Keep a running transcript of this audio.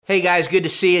Hey guys, good to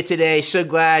see you today. So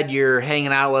glad you're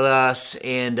hanging out with us.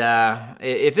 And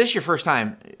if this is your first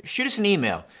time, shoot us an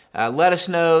email. Let us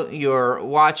know you're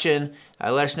watching.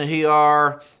 Let us know who you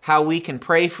are, how we can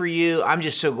pray for you. I'm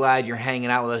just so glad you're hanging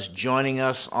out with us, joining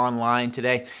us online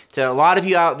today. To a lot of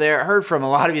you out there, I heard from a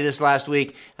lot of you this last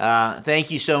week.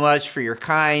 Thank you so much for your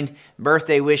kind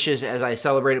birthday wishes as I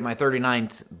celebrated my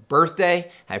 39th birthday.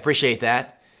 I appreciate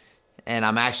that. And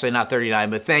I'm actually not 39,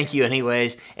 but thank you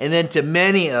anyways. And then to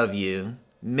many of you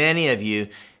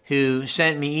who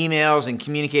sent me emails and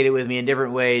communicated with me in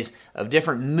different ways of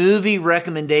different movie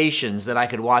recommendations that I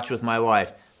could watch with my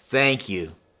wife. Thank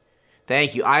you.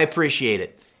 Thank you. I appreciate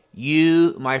it.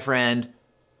 You, my friend,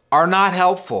 are not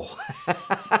helpful.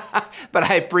 But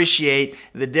I appreciate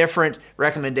the different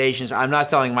recommendations. I'm not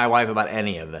telling my wife about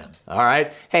any of them. All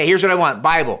right? Hey, here's what I want.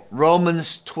 Bible,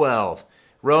 Romans 12.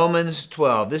 Romans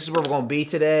 12. This is where we're going to be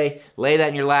today. Lay that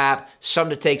in your lap.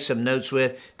 Something to take some notes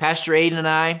with. Pastor Aiden and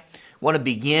I want to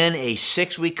begin a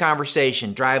 6-week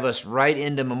conversation. Drive us right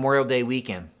into Memorial Day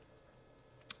weekend.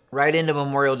 Right into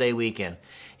Memorial Day weekend.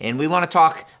 And we want to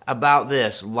talk about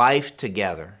this, life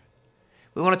together.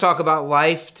 We want to talk about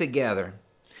life together.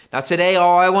 Now today,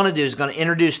 all I want to do is going to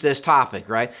introduce this topic,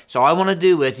 right? So I want to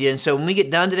do with you. And so when we get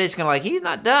done today, it's going to like, he's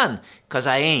not done, because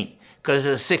I ain't. Because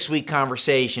it's a 6-week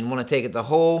conversation. Want to take it the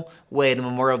whole way to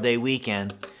Memorial Day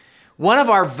weekend. One of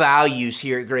our values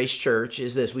here at Grace Church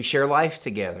is this. We share life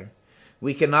together.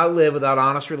 We cannot live without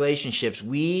honest relationships.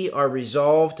 We are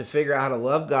resolved to figure out how to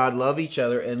love God, love each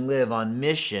other, and live on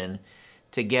mission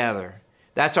together.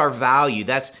 That's our value.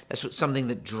 That's something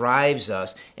that drives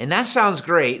us. And that sounds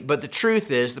great, but the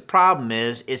truth is, the problem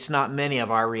is, it's not many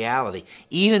of our reality.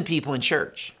 Even people in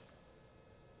church.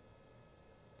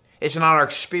 It's not our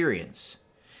experience.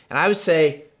 And I would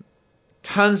say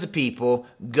tons of people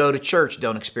go to church,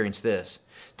 don't experience this.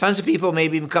 Tons of people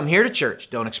maybe even come here to church,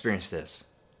 don't experience this.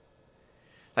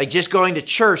 Like just going to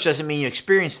church doesn't mean you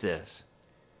experience this.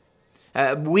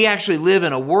 We actually live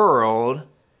in a world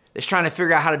that's trying to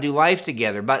figure out how to do life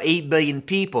together. About 8 billion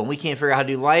people, and we can't figure out how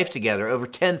to do life together. Over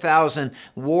 10,000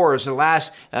 wars. The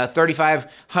last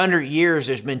 3,500 years,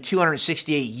 there's been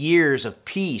 268 years of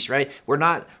peace, right? We're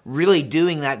not really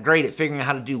doing that great at figuring out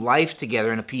how to do life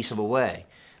together in a peaceable way.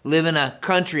 Live in a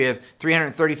country of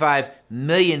 335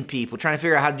 million people trying to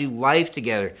figure out how to do life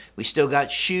together. We still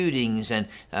got shootings and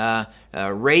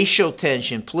racial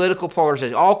tension, political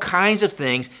polarization, all kinds of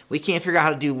things. We can't figure out how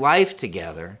to do life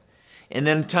together. And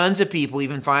then tons of people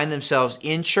even find themselves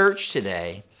in church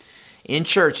today,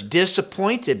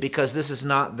 disappointed because this is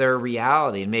not their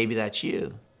reality, and maybe that's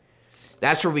you.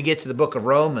 That's where we get to the book of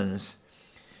Romans,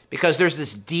 because there's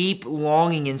this deep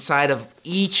longing inside of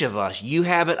each of us. You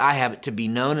have it, I have it, to be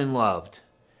known and loved.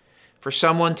 For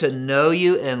someone to know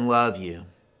you and love you.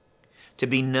 To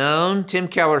be known, Tim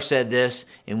Keller said this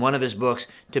in one of his books,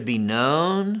 to be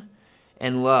known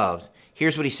and loved.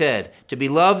 Here's what he said. To be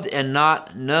loved and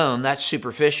not known, that's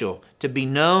superficial. To be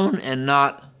known and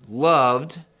not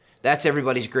loved, that's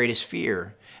everybody's greatest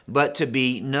fear. But to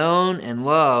be known and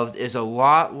loved is a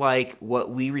lot like what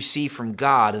we receive from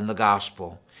God in the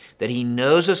gospel. That he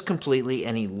knows us completely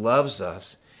and he loves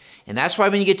us. And that's why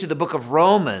when you get to the book of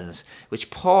Romans, which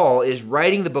Paul is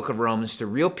writing the book of Romans to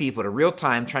real people at a real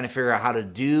time, trying to figure out how to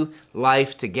do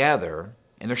life together,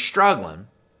 and they're struggling.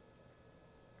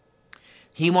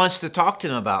 He wants to talk to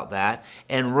them about that.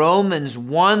 And Romans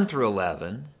 1 through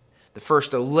 11, the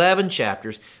first 11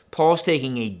 chapters, Paul's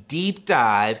taking a deep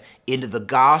dive into the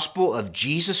gospel of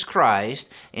Jesus Christ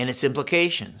and its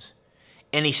implications.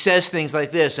 And he says things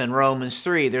like this in Romans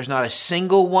 3, there's not a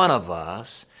single one of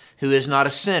us who is not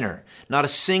a sinner. Not a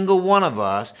single one of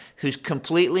us who's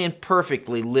completely and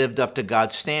perfectly lived up to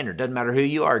God's standard. Doesn't matter who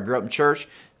you are. Grew up in church,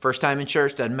 first time in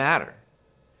church, doesn't matter.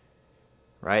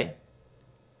 Right?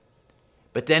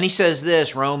 But then he says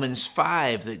this, Romans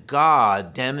 5, that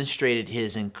God demonstrated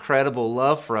his incredible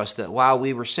love for us, that while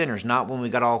we were sinners, not when we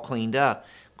got all cleaned up,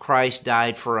 Christ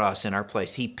died for us in our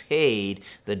place. He paid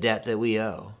the debt that we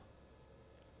owe.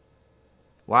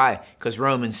 Why? Because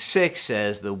Romans 6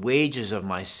 says, the wages of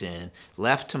my sin,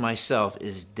 left to myself,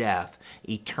 is death,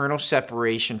 eternal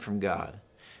separation from God.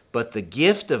 But the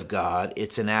gift of God,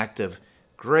 it's an act of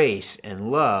grace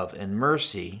and love and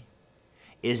mercy,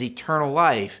 is eternal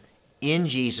life in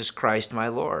Jesus Christ my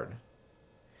Lord.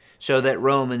 So that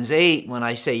Romans 8, when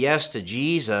I say yes to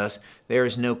Jesus, there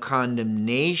is no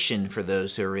condemnation for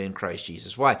those who are in Christ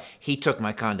Jesus. Why? He took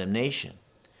my condemnation.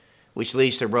 Which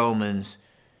leads to Romans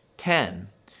 10,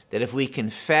 that if we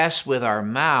confess with our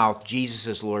mouth Jesus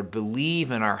is Lord,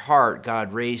 believe in our heart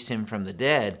God raised him from the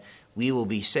dead, we will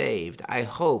be saved. I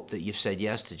hope that you've said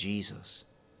yes to Jesus.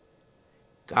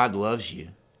 God loves you.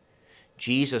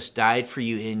 Jesus died for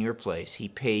you in your place. He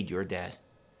paid your debt.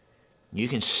 You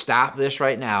can stop this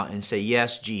right now and say,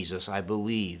 yes, Jesus, I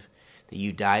believe that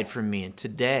you died for me. And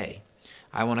today,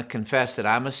 I want to confess that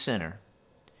I'm a sinner.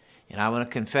 And I want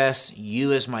to confess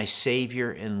you as my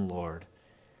Savior and Lord.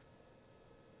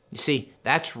 You see,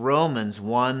 that's Romans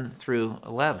 1 through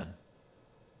 11.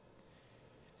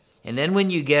 And then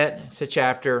when you get to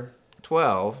chapter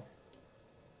 12,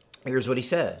 here's what he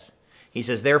says. He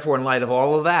says, therefore, in light of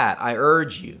all of that, I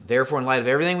urge you, therefore, in light of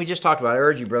everything we just talked about, I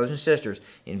urge you, brothers and sisters,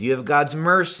 in view of God's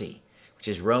mercy, which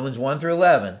is Romans 1 through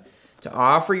 11, to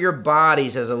offer your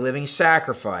bodies as a living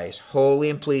sacrifice, holy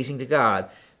and pleasing to God.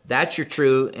 That's your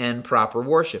true and proper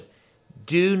worship.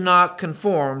 Do not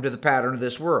conform to the pattern of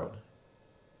this world.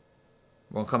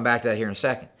 We'll come back to that here in a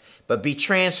second. But be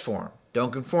transformed.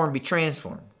 Don't conform, be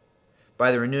transformed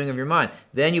by the renewing of your mind.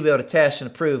 Then you'll be able to test and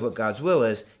approve what God's will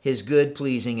is, his good,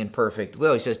 pleasing, and perfect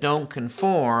will. He says, don't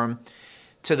conform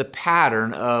to the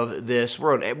pattern of this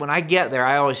world. When I get there,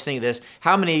 I always think of this.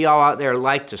 How many of y'all out there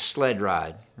like to sled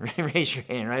ride? Raise your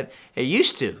hand, right? You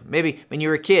used to, maybe when you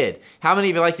were a kid. How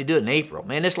many of you like to do it in April?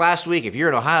 Man, this last week, if you're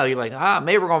in Ohio, you're like,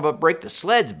 maybe we're going to break the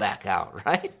sleds back out,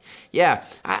 right? Yeah.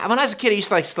 When I was a kid, I used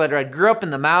to like sled ride. I grew up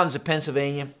in the mountains of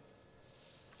Pennsylvania.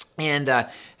 And I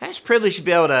was privileged to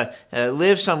be able to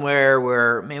live somewhere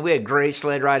where, man, we had great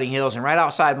sled riding hills. And right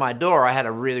outside my door, I had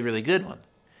a really, really good one.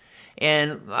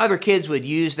 And other kids would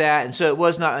use that, and so it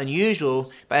was not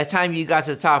unusual. By the time you got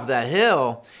to the top of that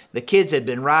hill, the kids had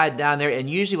been riding down there, and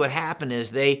usually what happened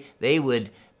is they would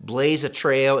blaze a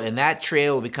trail, and that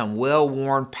trail would become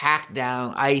well-worn, packed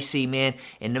down, icy, man.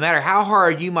 And no matter how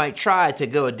hard you might try to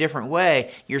go a different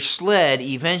way, your sled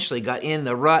eventually got in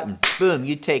the rut, and boom,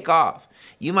 you'd take off.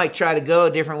 You might try to go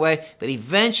a different way, but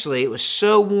eventually it was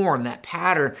so worn, that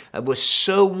pattern was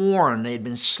so worn, they had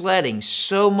been sledding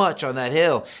so much on that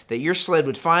hill that your sled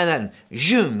would find that and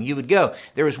zoom, you would go.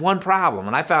 There was one problem,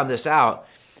 and I found this out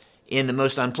in the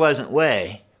most unpleasant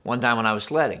way one time when I was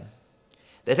sledding.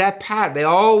 That pattern,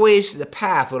 the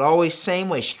path would always same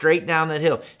way, straight down that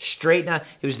hill, straight down.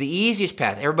 It was the easiest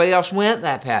path. Everybody else went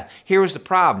that path. Here was the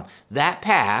problem. That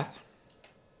path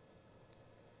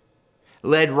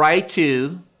led right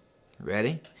to,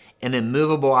 ready, an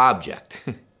immovable object,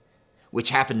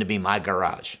 which happened to be my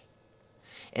garage.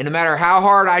 And no matter how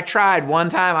hard I tried,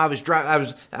 one time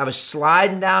I was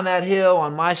sliding down that hill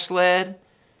on my sled,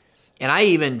 and I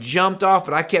even jumped off,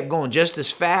 but I kept going just as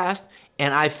fast,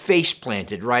 and I face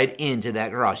planted right into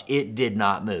that garage. It did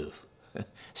not move.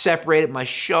 Separated my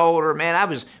shoulder, man, I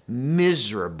was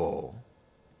miserable.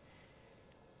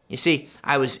 You see,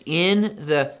 I was in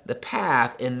the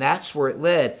path, and that's where it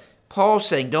led. Paul's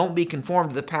saying, don't be conformed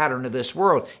to the pattern of this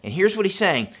world. And here's what he's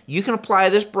saying. You can apply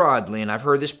this broadly, and I've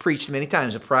heard this preached many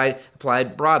times, applied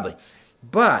broadly.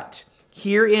 But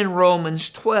here in Romans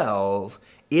 12,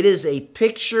 it is a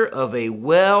picture of a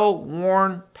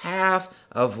well-worn path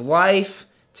of life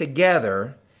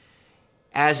together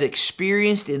as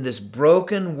experienced in this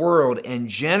broken world, and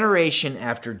generation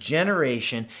after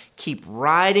generation keep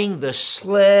riding the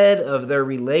sled of their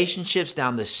relationships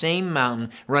down the same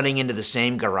mountain, running into the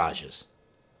same garages,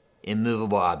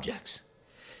 immovable objects.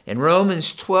 And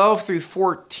Romans 12 through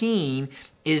 14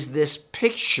 is this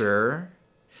picture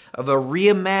of a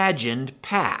reimagined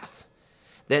path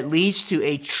that leads to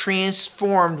a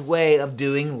transformed way of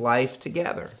doing life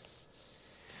together.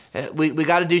 We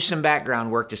got to do some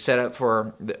background work to set up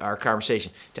for our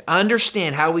conversation. To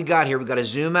understand how we got here, we got to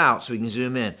zoom out so we can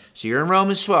zoom in. So you're in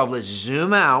Romans 12. Let's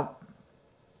zoom out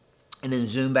and then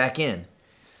zoom back in.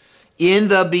 In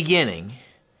the beginning,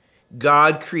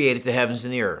 God created the heavens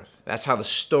and the earth. That's how the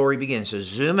story begins. So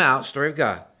zoom out, story of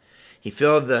God. He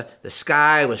filled the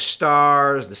sky with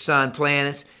stars, the sun,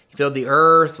 planets. He filled the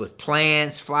earth with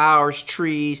plants, flowers,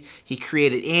 trees. He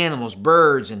created animals,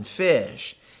 birds, and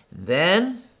fish.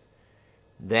 Then,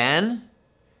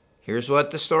 here's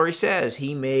what the story says.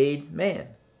 He made man.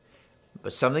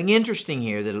 But something interesting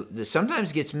here that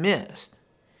sometimes gets missed.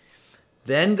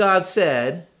 Then God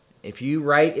said, if you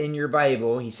write in your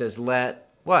Bible, he says, let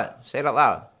what? Say it out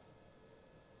loud.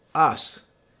 Us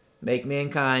make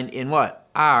mankind in what?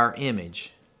 Our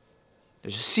image.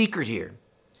 There's a secret here.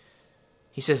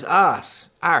 He says us,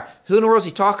 our. Who in the world is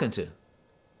he talking to?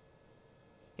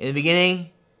 In the beginning,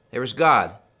 there was God.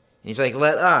 And he's like,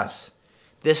 let us.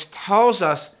 This tells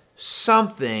us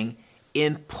something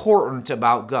important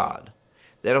about God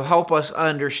that'll help us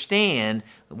understand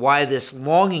why this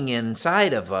longing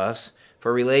inside of us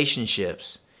for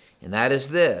relationships. And that is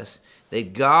this,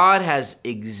 that God has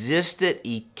existed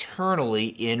eternally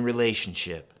in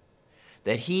relationship.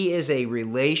 That he is a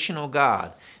relational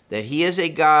God. That he is a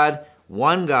God,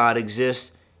 one God exists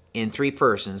in three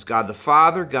persons, God the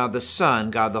Father, God the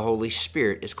Son, God the Holy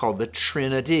Spirit. It's called the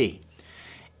Trinity.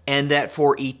 And that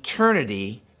for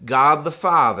eternity, God the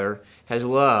Father has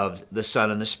loved the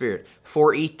Son and the Spirit.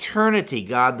 For eternity,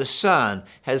 God the Son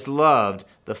has loved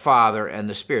the Father and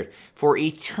the Spirit. For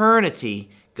eternity,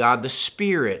 God the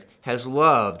Spirit has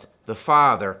loved the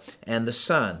Father and the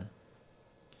Son.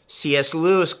 C.S.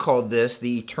 Lewis called this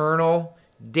the eternal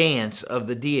dance of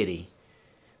the deity.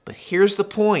 But here's the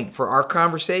point for our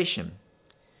conversation.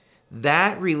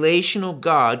 That relational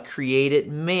God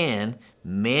created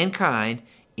mankind,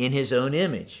 in his own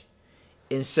image.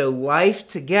 And so life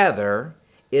together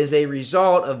is a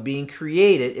result of being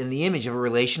created in the image of a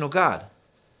relational God.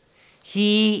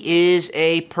 He is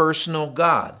a personal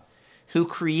God who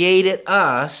created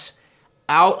us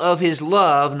out of his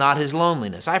love, not his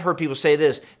loneliness. I've heard people say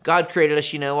this, God created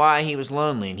us, you know why? He was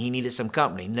lonely and he needed some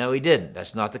company. No, he didn't.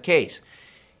 That's not the case.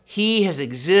 He has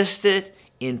existed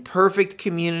in perfect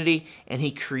community, and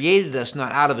he created us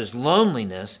not out of his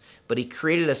loneliness, but he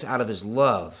created us out of his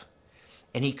love.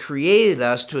 And he created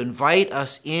us to invite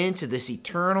us into this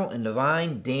eternal and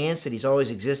divine dance that he's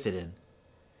always existed in.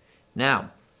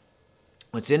 Now,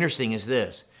 what's interesting is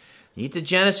this. You get to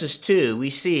Genesis 2,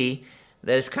 we see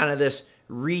that it's kind of this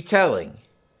retelling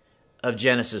of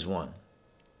Genesis 1.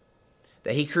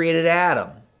 That he created Adam.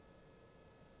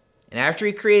 And after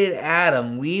he created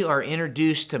Adam, we are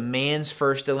introduced to man's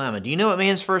first dilemma. Do you know what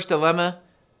man's first dilemma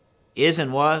is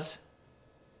and was?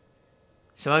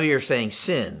 Some of you are saying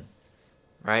sin,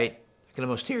 right? I can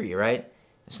almost hear you, right?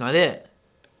 That's not it.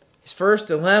 His first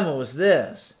dilemma was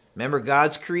this. Remember,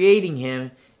 God's creating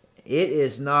him. It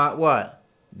is not what?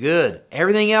 Good.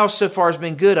 Everything else so far has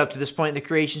been good up to this point in the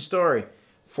creation story.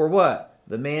 For what?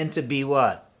 The man to be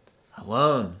what?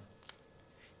 Alone.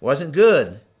 Wasn't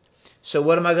good. So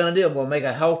what am I going to do? I'm going to make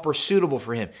a helper suitable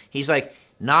for him. He's like,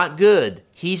 not good.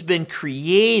 He's been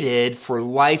created for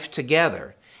life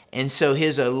together. And so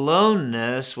his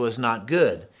aloneness was not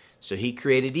good. So he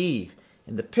created Eve.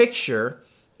 And the picture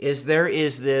is there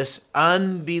is this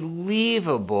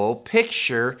unbelievable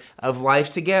picture of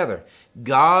life together.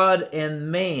 God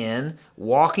and man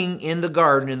walking in the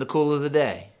garden in the cool of the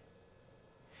day.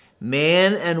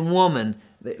 Man and woman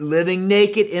living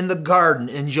naked in the garden,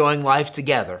 enjoying life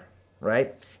together.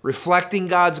 Right? Reflecting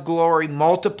God's glory,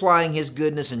 multiplying his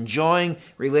goodness, enjoying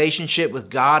relationship with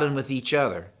God and with each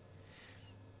other.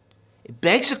 It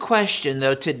begs a question,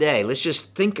 though, today. Let's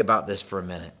just think about this for a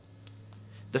minute.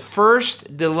 The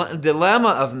first dilemma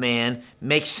of man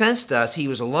makes sense to us. He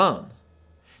was alone.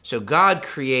 So God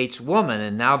creates woman,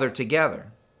 and now they're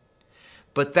together.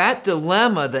 But that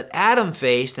dilemma that Adam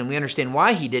faced, and we understand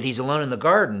why he did, he's alone in the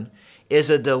garden, is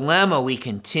a dilemma we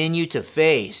continue to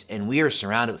face, and we are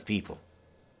surrounded with people.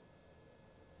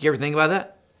 Do you ever think about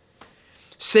that?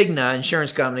 Cigna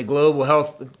Insurance Company, global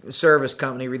health service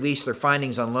company, released their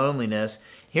findings on loneliness.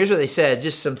 Here's what they said,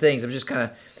 just some things. I'm just kind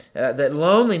of, that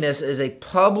loneliness is a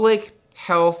public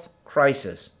health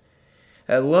crisis.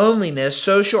 Loneliness,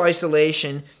 social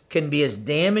isolation can be as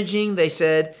damaging, they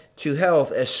said, to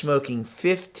health as smoking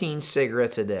 15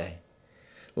 cigarettes a day.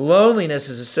 Loneliness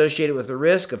is associated with the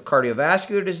risk of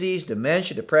cardiovascular disease,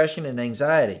 dementia, depression, and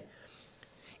anxiety.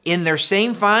 In their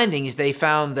same findings, they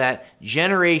found that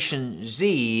Generation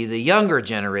Z, the younger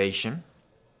generation,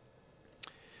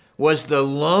 was the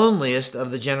loneliest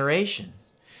of the generation.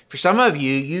 For some of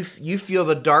you, you feel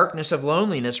the darkness of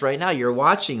loneliness right now. You're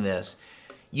watching this.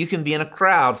 You can be in a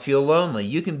crowd, feel lonely.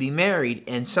 You can be married,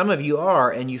 and some of you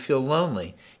are, and you feel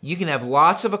lonely. You can have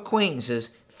lots of acquaintances,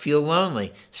 feel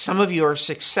lonely. Some of you are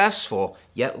successful,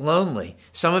 yet lonely.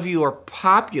 Some of you are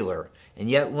popular, and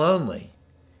yet lonely.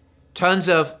 Tons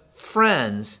of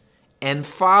friends and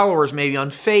followers maybe on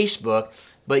Facebook,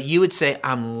 but you would say,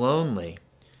 I'm lonely.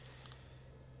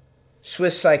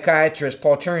 Swiss psychiatrist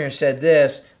Paul Turner said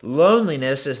this,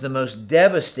 loneliness is the most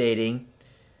devastating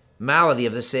malady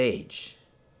of this age.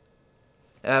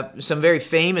 Some very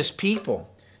famous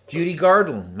people. Judy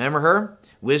Garland, remember her?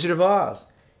 Wizard of Oz.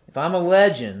 If I'm a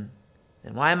legend,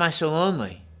 then why am I so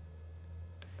lonely?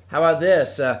 How about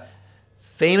this?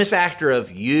 Famous actor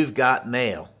of You've Got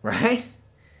Mail, right?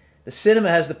 The cinema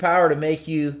has the power to make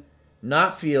you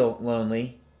not feel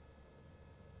lonely,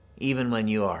 even when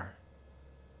you are.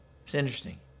 It's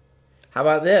interesting. How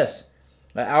about this?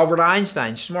 Albert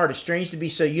Einstein, smart. It's strange to be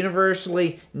so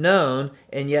universally known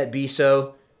and yet be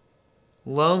so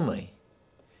lonely.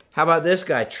 How about this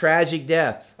guy? Tragic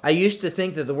death. I used to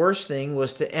think that the worst thing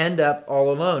was to end up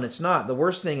all alone. It's not. The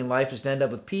worst thing in life is to end up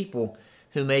with people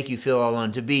who make you feel all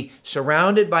alone, to be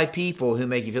surrounded by people who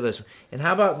make you feel this. And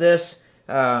how about this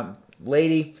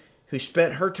lady who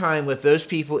spent her time with those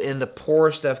people in the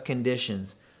poorest of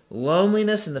conditions,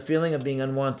 Loneliness and the feeling of being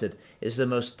unwanted is the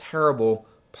most terrible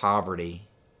poverty.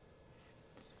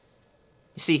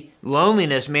 You see,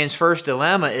 loneliness, man's first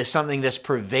dilemma, is something that's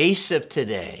pervasive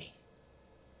today.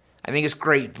 I think it's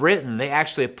Great Britain. They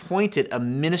actually appointed a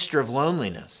minister of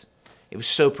loneliness. It was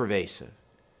so pervasive.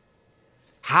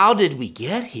 How did we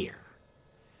get here?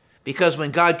 Because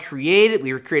when God created,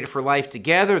 we were created for life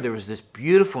together. There was this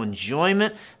beautiful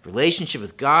enjoyment, relationship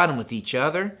with God and with each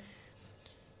other.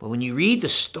 But when you read the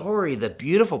story, the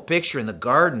beautiful picture in the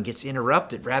garden gets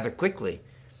interrupted rather quickly.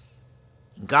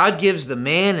 God gives the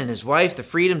man and his wife the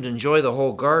freedom to enjoy the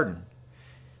whole garden.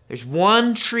 There's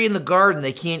one tree in the garden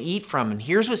they can't eat from, and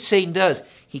here's what Satan does.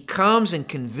 He comes and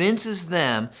convinces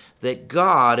them that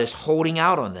God is holding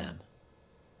out on them.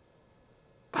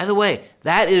 By the way,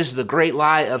 that is the great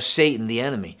lie of Satan, the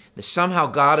enemy, that somehow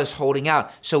God is holding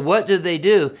out. So what do?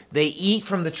 They eat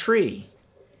from the tree,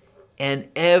 and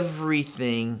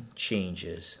everything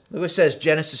changes. Look what it says,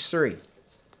 Genesis 3.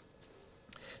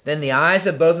 Then the eyes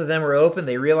of both of them were opened.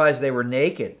 They realized they were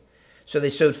naked. So they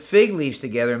sewed fig leaves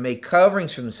together and made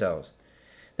coverings for themselves.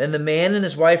 Then the man and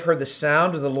his wife heard the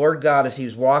sound of the Lord God as he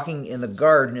was walking in the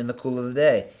garden in the cool of the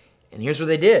day. And here's what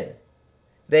they did.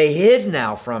 They hid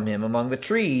now from him among the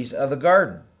trees of the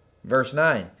garden. Verse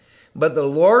 9. But the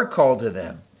Lord called to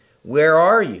them, "Where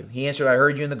are you?" He answered, "I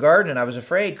heard you in the garden, and I was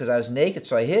afraid because I was naked,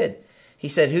 so I hid." He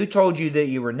said, "Who told you that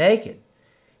you were naked?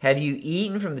 Have you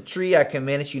eaten from the tree I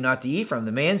commanded you not to eat from?"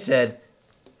 The man said,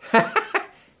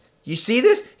 "You see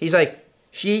this?" He's like,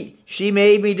 she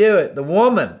made me do it. The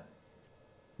woman,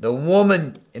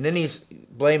 and then he's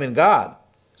blaming God.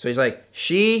 So he's like,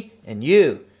 she and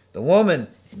you, the woman,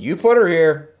 and you put her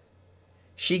here.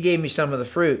 She gave me some of the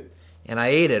fruit, and I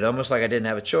ate it, almost like I didn't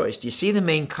have a choice. Do you see the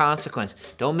main consequence?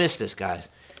 Don't miss this, guys.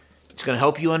 It's going to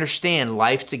help you understand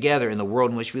life together in the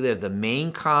world in which we live. The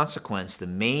main consequence, the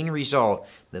main result,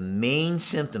 the main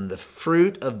symptom, the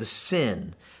fruit of the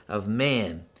sin of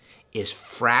man is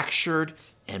fractured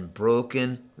and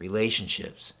broken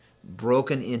relationships,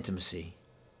 broken intimacy.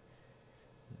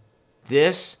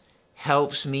 This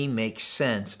helps me make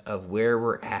sense of where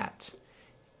we're at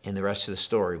in the rest of the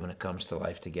story when it comes to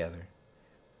life together.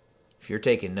 If you're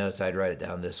taking notes, I'd write it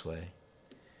down this way.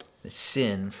 That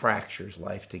sin fractures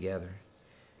life together.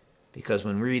 Because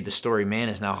when we read the story, man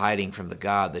is now hiding from the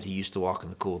God that he used to walk in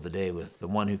the cool of the day with, the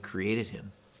one who created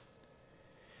him.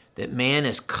 That man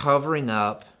is covering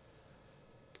up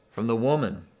from the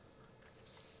woman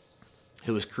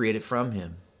who was created from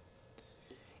him.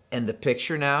 And the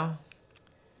picture now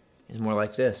is more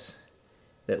like this.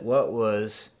 That what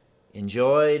was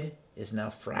enjoyed is now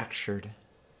fractured.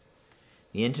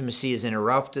 The intimacy is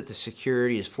interrupted. The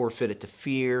security is forfeited to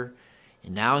fear.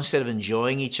 And now instead of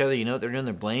enjoying each other, you know what they're doing?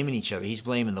 They're blaming each other. He's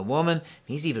blaming the woman.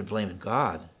 He's even blaming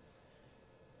God.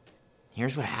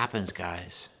 Here's what happens,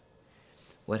 guys.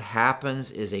 What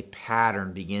happens is a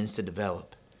pattern begins to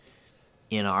develop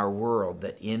in our world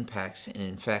that impacts and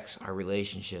infects our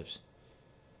relationships.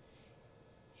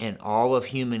 And all of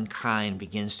humankind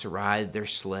begins to ride their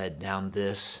sled down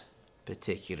this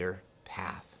particular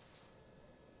path.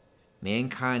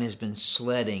 Mankind has been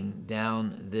sledding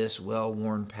down this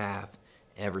well-worn path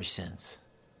ever since.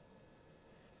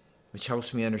 Which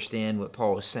helps me understand what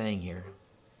Paul is saying here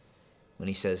when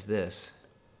he says this.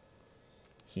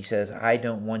 He says, I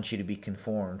don't want you to be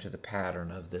conformed to the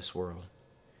pattern of this world.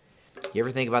 You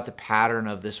ever think about the pattern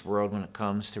of this world when it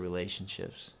comes to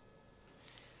relationships?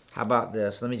 How about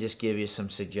this? Let me just give you some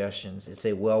suggestions. It's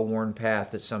a well-worn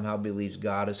path that somehow believes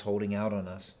God is holding out on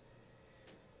us.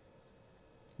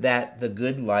 That the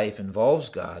good life involves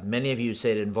God. Many of you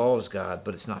say it involves God,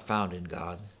 but it's not found in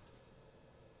God.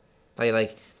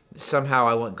 Like somehow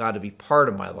I want God to be part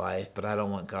of my life, but I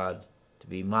don't want God to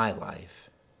be my life.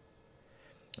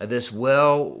 This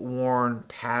well-worn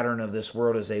pattern of this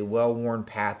world is a well-worn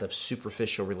path of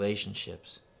superficial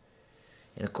relationships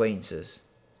and acquaintances.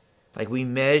 Like we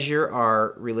measure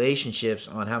our relationships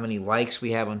on how many likes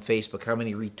we have on Facebook, how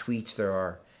many retweets there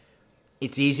are.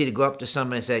 It's easy to go up to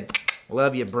somebody and say,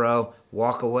 love you, bro,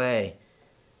 walk away,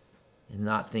 and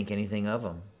not think anything of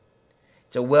them.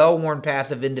 It's a well-worn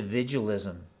path of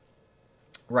individualism,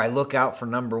 where I look out for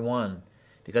number one,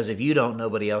 because if you don't,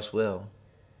 nobody else will.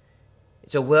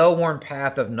 It's a well-worn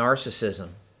path of narcissism,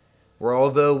 where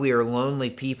although we are lonely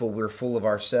people, we're full of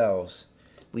ourselves.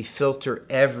 We filter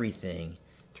everything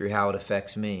through how it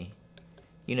affects me.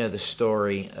 You know the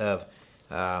story of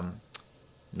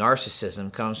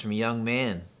narcissism comes from a young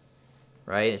man.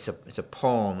 Right? It's a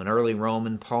poem, an early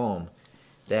Roman poem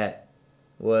that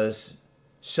was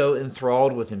so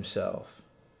enthralled with himself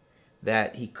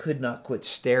that he could not quit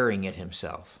staring at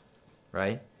himself.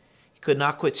 Right? He could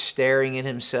not quit staring at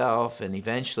himself, and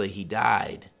eventually he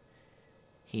died.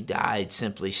 He died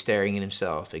simply staring at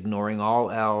himself, ignoring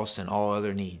all else and all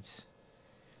other needs.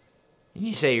 And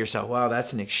you say to yourself, wow,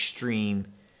 that's an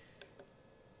extreme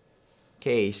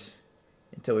case,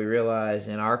 until we realize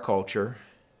in our culture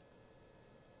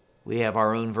we have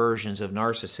our own versions of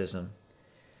narcissism.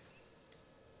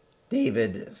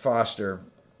 David Foster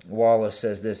Wallace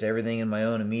says this: everything in my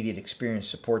own immediate experience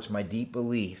supports my deep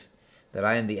belief that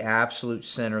I am the absolute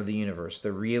center of the universe,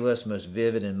 the realest, most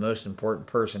vivid, and most important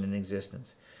person in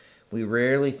existence. We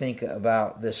rarely think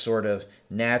about this sort of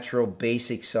natural,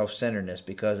 basic self-centeredness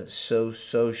because it's so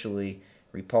socially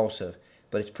repulsive,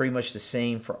 but it's pretty much the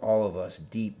same for all of us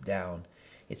deep down.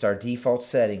 It's our default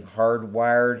setting,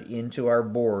 hardwired into our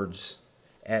boards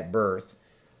at birth.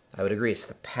 I would agree, it's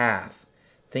the path.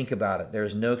 Think about it. There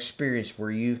is no experience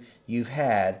where you've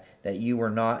had that you were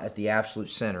not at the absolute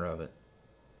center of it.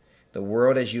 The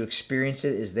world as you experience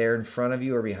it is there in front of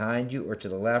you or behind you or to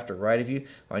the left or right of you,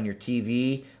 on your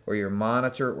TV or your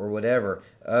monitor or whatever.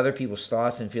 Other people's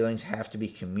thoughts and feelings have to be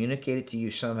communicated to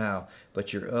you somehow,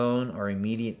 but your own are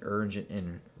immediate, urgent,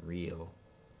 and real.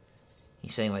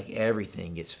 He's saying like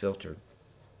everything gets filtered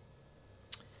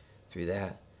through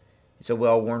that. It's a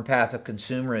well-worn path of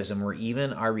consumerism where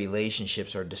even our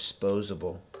relationships are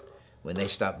disposable when they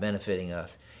stop benefiting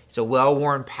us. It's a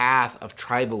well-worn path of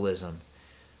tribalism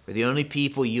where the only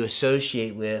people you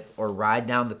associate with or ride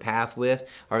down the path with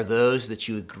are those that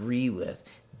you agree with.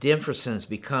 Differences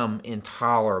become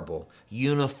intolerable.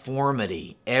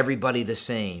 Uniformity, everybody the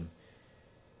same.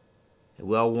 A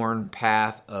well-worn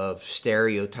path of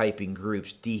stereotyping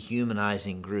groups,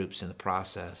 dehumanizing groups in the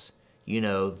process. You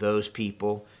know, those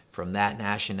people from that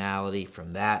nationality,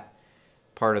 from that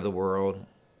part of the world,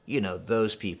 you know,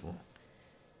 those people.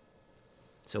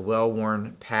 It's a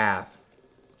well-worn path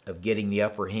of getting the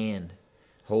upper hand,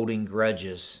 holding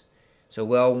grudges. It's a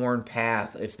well-worn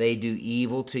path. If they do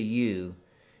evil to you,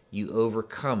 you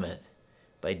overcome it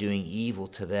by doing evil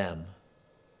to them.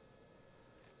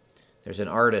 There's an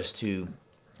artist who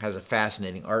has a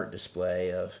fascinating art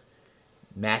display of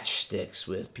matchsticks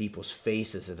with people's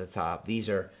faces at the top. These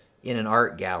are in an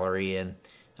art gallery, and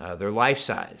they're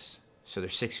life-size, so they're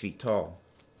 6 feet tall.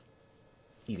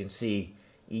 You can see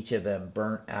each of them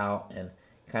burnt out and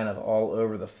kind of all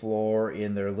over the floor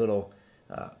in their little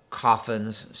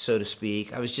coffins, so to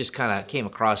speak. I was just came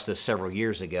across this several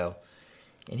years ago.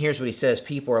 And here's what he says: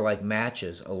 people are like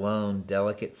matches, alone,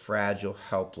 delicate, fragile,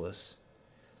 helpless,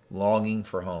 longing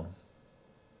for home.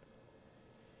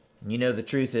 And you know, the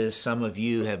truth is, some of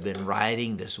you have been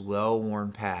riding this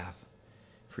well-worn path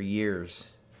for years.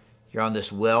 You're on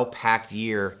this well-packed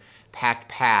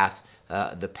path.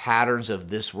 The patterns of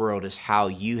this world is how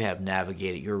you have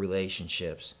navigated your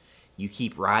relationships. You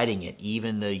keep riding it,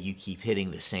 even though you keep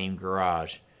hitting the same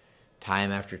garage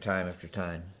time after time after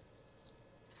time.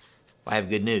 I have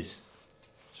good news.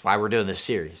 That's why we're doing this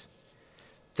series.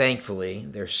 Thankfully,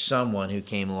 there's someone who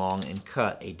came along and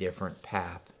cut a different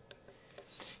path.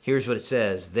 Here's what it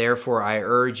says: therefore, I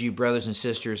urge you, brothers and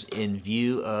sisters, in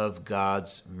view of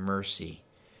God's mercy,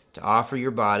 to offer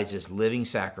your bodies as living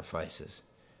sacrifices,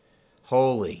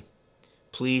 holy,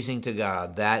 pleasing to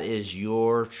God. That is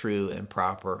your true and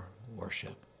proper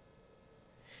worship.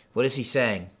 What is he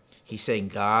saying? He's saying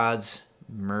God's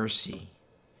mercy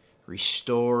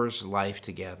restores life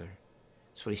together.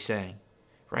 That's what he's saying.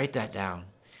 Write that down.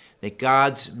 That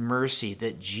God's mercy,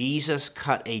 that Jesus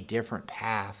cut a different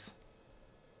path.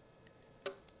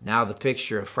 Now the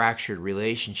picture of fractured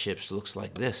relationships looks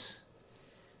like this.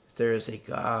 There is a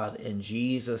God, and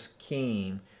Jesus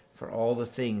came for all the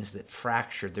things that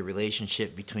fractured the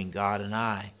relationship between God and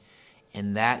I.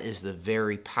 And that is the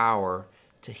very power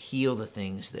to heal the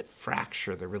things that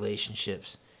fracture the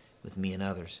relationships with me and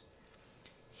others.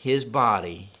 His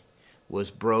body was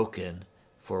broken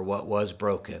for what was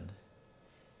broken.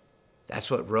 That's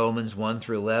what Romans 1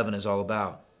 through 11 is all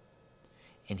about.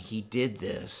 And he did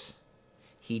this.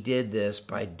 He did this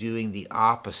by doing the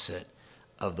opposite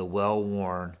of the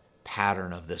well-worn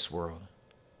pattern of this world.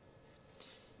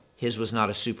 His was not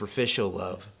a superficial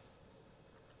love,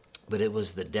 but it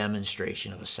was the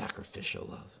demonstration of a sacrificial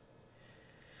love.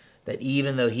 That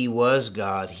even though he was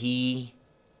God, he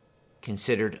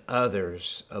considered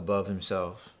others above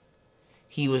himself.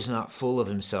 He was not full of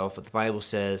himself, but the Bible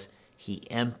says he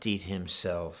emptied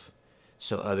himself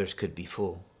so others could be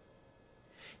full.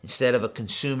 Instead of a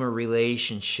consumer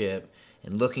relationship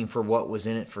and looking for what was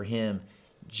in it for him,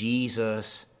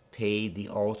 Jesus paid the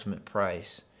ultimate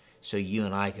price so you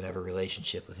and I could have a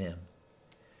relationship with him.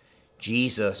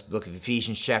 Jesus, book of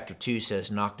Ephesians chapter 2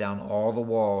 says, knock down all the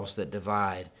walls that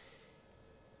divide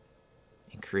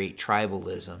and and create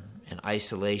tribalism and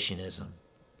isolationism.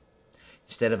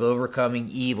 Instead of overcoming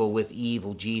evil with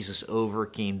evil, Jesus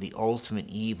overcame the ultimate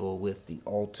evil with the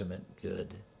ultimate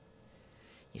good.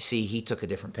 You see, he took a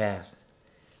different path.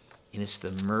 And it's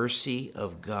the mercy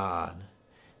of God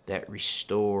that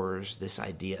restores this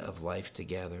idea of life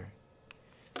together.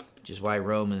 Which is why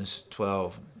Romans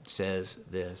 12 says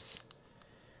this.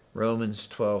 Romans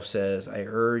 12 says, I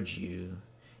urge you,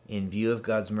 in view of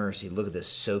God's mercy, look at this,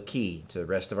 so key to the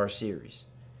rest of our series,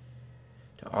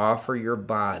 to offer your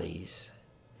bodies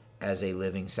as a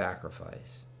living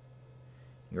sacrifice.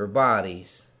 Your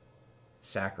bodies,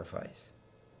 sacrifice.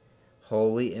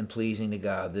 Holy and pleasing to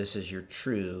God. This is your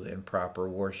true and proper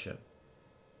worship.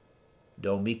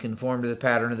 Don't be conformed to the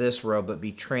pattern of this world, but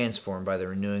be transformed by the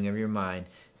renewing of your mind.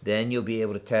 Then you'll be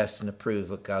able to test and approve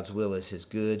what God's will is, his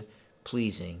good,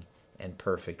 pleasing, and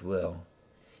perfect will.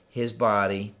 His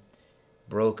body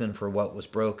broken for what was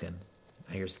broken.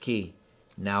 Now here's the key.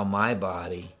 Now my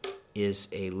body is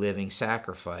a living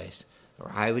sacrifice.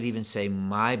 Or I would even say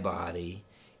my body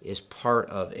is part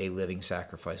of a living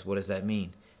sacrifice. What does that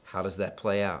mean? How does that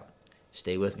play out?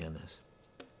 Stay with me on this.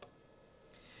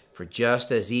 For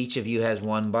just as each of you has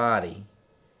one body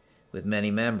with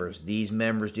many members, these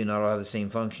members do not all have the same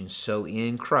function. So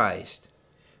in Christ,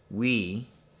 we,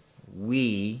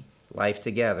 life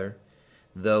together,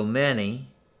 though many,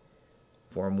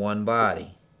 form one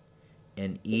body,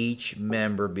 and each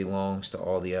member belongs to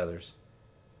all the others.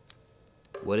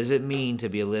 What does it mean to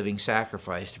be a living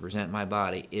sacrifice, to present my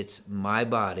body? It's my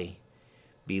body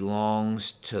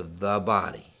belongs to the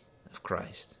body of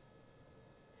Christ.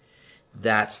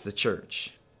 That's the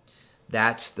church.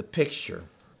 That's the picture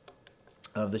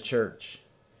of the church.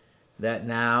 That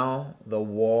now the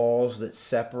walls that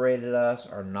separated us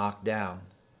are knocked down.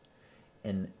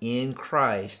 And in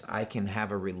Christ, I can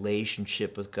have a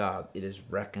relationship with God. It is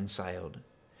reconciled.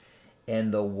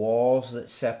 And the walls that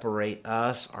separate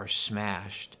us are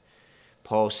smashed.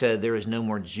 Paul said there is no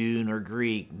more Jew nor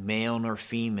Greek, male nor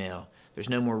female. There's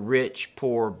no more rich,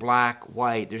 poor, black,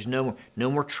 white. There's no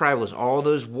more tribalism. All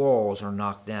those walls are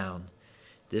knocked down.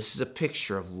 This is a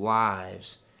picture of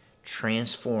lives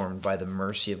transformed by the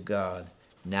mercy of God,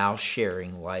 now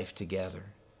sharing life together.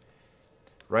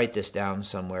 Write this down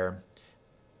somewhere.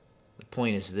 The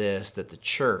point is this, that the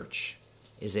church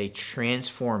is a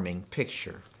transforming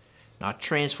picture. Not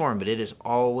transformed, but it is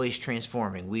always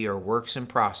transforming. We are works in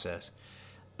process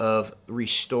of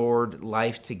restored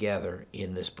life together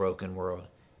in this broken world.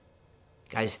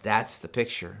 Guys, that's the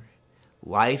picture.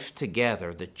 Life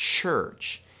together. The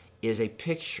church is a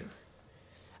picture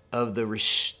of the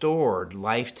restored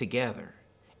life together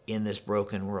in this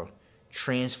broken world.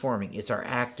 Transforming. It's our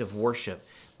act of worship.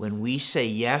 When we say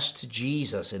yes to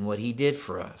Jesus and what he did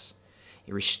for us,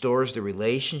 it restores the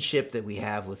relationship that we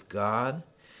have with God,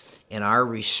 and our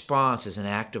response is an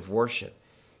act of worship.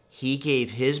 He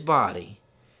gave his body,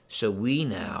 so we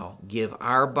now give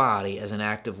our body as an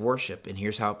act of worship. And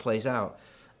here's how it plays out.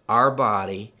 Our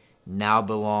body now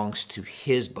belongs to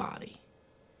his body.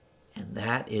 And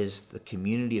that is the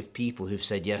community of people who've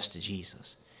said yes to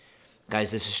Jesus.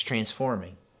 Guys, this is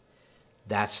transforming.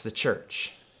 That's the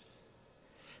church.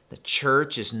 The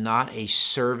church is not a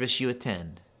service you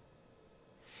attend.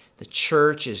 The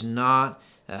church is not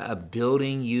a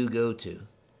building you go to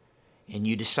and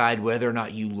you decide whether or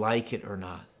not you like it or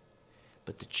not.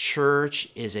 But the church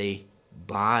is a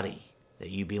body that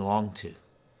you belong to.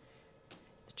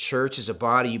 The church is a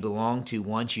body you belong to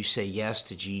once you say yes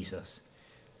to Jesus.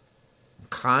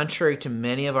 Contrary to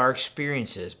many of our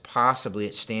experiences, possibly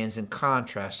it stands in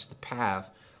contrast to the path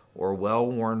or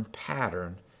well-worn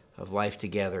pattern of life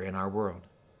together in our world.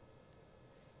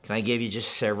 Can I give you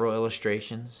just several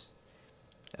illustrations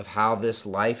of how this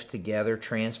life together,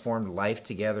 transformed life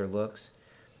together looks?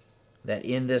 That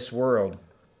in this world,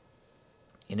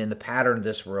 and in the pattern of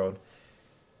this world,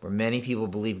 where many people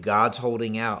believe God's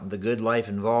holding out, and the good life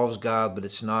involves God, but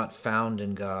it's not found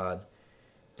in God,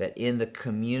 that in the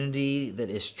community that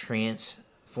is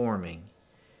transforming,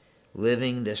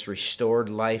 living this restored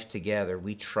life together,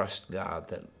 we trust God,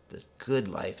 that the good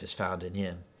life is found in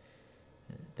him,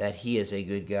 that he is a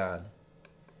good God.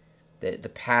 That the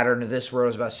pattern of this world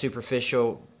is about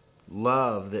superficial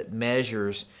love that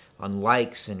measures on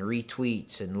likes and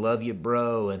retweets and love you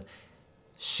bro and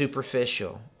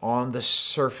superficial, on the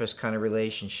surface kind of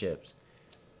relationships.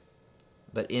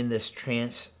 But in this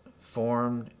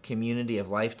transformed community of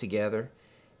life together,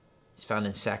 it's found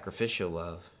in sacrificial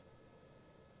love.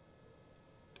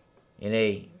 In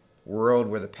a world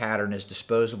where the pattern is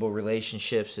disposable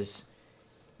relationships, is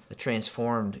the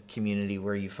transformed community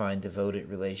where you find devoted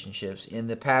relationships. In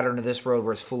the pattern of this world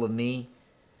where it's full of me,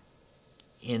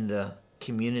 in the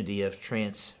community of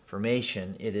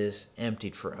transformation, it is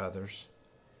emptied for others.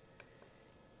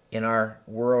 In our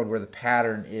world where the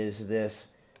pattern is this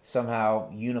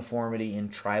somehow uniformity in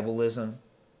tribalism,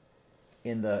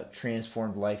 in the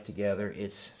transformed life together,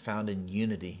 it's found in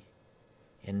unity,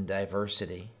 in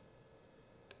diversity.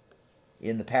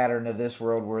 In the pattern of this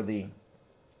world where the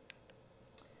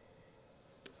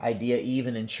idea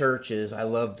even in churches, I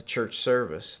love the church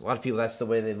service. A lot of people, that's the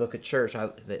way they look at church.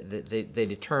 They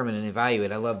determine and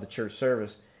evaluate, I love the church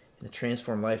service. In the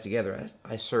transformed life together,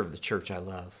 I serve the church I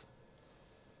love.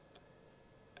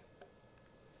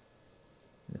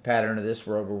 In the pattern of this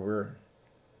world where we're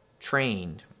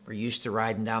trained, we're used to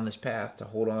riding down this path to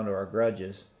hold on to our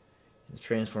grudges. In the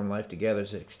transformed life together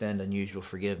is to extend unusual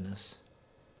forgiveness.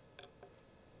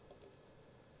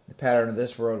 The pattern of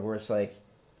this world where it's like,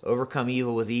 overcome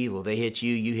evil with evil. They hit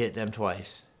you, you hit them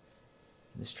twice.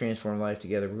 In this transformed life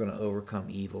together, we're going to overcome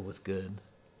evil with good.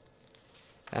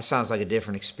 That sounds like a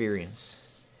different experience.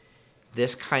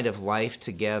 This kind of life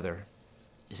together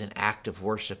is an act of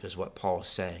worship, is what Paul is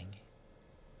saying.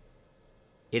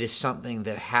 It is something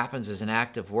that happens as an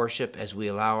act of worship as we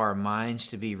allow our minds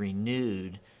to be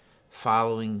renewed,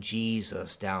 following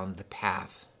Jesus down the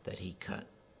path that he cut.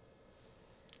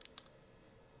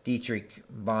 Dietrich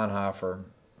Bonhoeffer,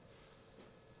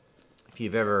 if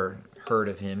you've ever heard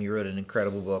of him, he wrote an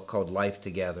incredible book called Life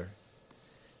Together.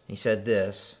 He said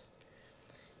this.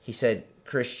 He said,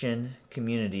 Christian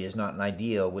community is not an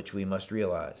ideal which we must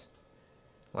realize.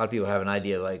 A lot of people have an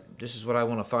idea like, this is what I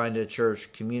want to find in a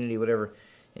church, community, whatever.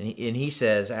 And he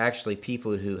says, actually,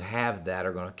 people who have that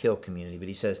are going to kill community. But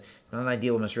he says, it's not an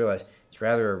ideal we must realize. It's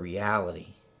rather a reality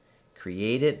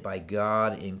created by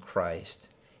God in Christ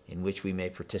in which we may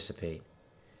participate.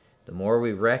 The more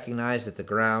we recognize that the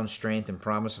ground, strength, and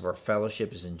promise of our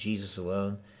fellowship is in Jesus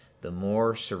alone, the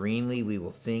more serenely we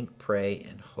will think, pray,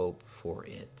 and hope for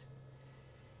it.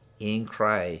 In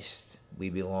Christ, we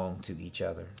belong to each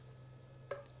other.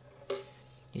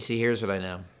 You see, here's what I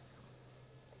know.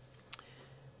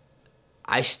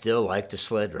 I still like to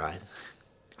sled ride.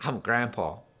 I'm a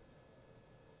grandpa.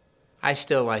 I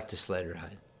still like to sled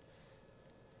ride.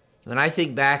 When I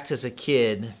think back to as a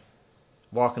kid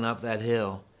walking up that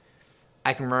hill,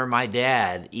 I can remember my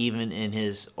dad, even in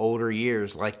his older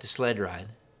years, liked to sled ride.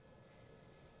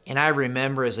 And I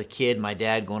remember as a kid my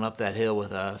dad going up that hill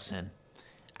with us, and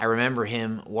I remember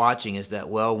him watching as that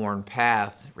well-worn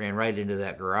path ran right into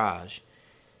that garage.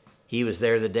 He was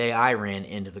there the day I ran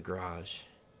into the garage.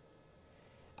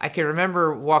 I can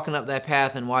remember walking up that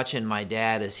path and watching my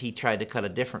dad as he tried to cut a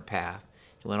different path.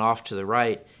 He went off to the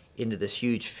right into this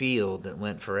huge field that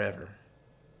went forever.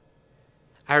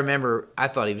 I remember I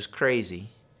thought he was crazy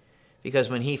because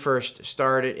when he first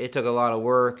started, it took a lot of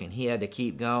work and he had to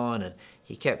keep going and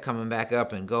he kept coming back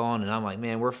up and going. And I'm like,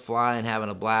 man, we're flying, having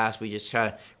a blast. We just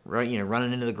try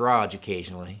running into the garage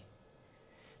occasionally.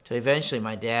 So eventually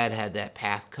my dad had that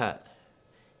path cut.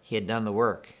 He had done the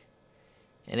work.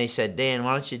 And he said, Dan,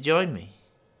 why don't you join me?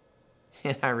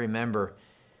 And I remember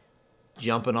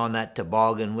jumping on that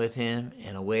toboggan with him,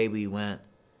 and away we went.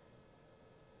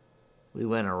 We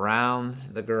went around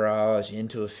the garage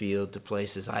into a field to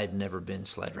places I'd never been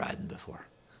sled riding before.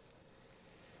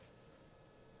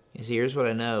 You see, here's what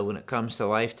I know. When it comes to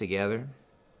life together,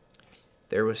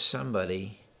 there was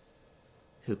somebody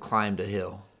who climbed a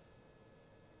hill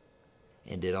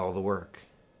and did all the work.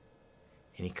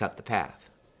 And he cut the path.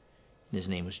 And his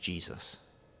name was Jesus.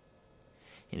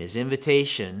 And his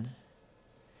invitation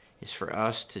is for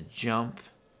us to jump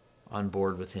on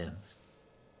board with him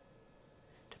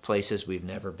to places we've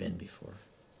never been before.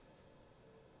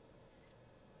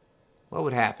 What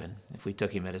would happen if we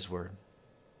took him at his word?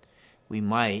 We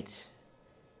might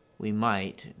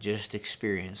just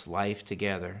experience life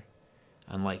together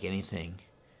unlike anything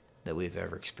that we've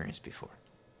ever experienced before.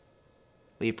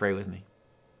 Will you pray with me?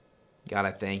 God,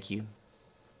 I thank you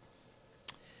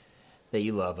that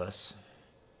you love us,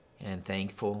 and I'm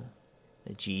thankful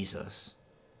that Jesus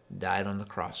died on the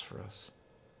cross for us.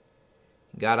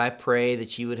 God, I pray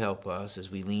that you would help us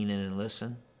as we lean in and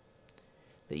listen,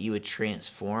 that you would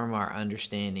transform our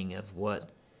understanding of what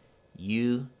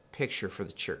you picture for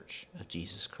the church of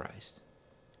Jesus Christ.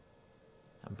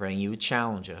 I'm praying you would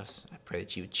challenge us. I pray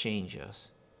that you would change us.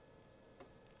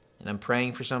 And I'm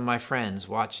praying for some of my friends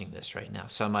watching this right now.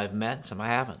 Some I've met, some I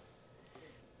haven't.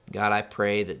 God, I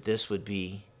pray that this would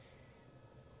be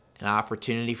an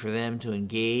opportunity for them to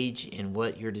engage in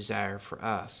what your desire for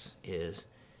us is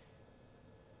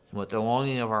and what the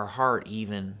longing of our heart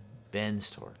even bends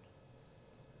toward.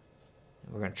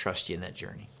 And we're going to trust you in that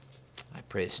journey. I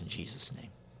pray this in Jesus'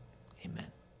 name. Amen.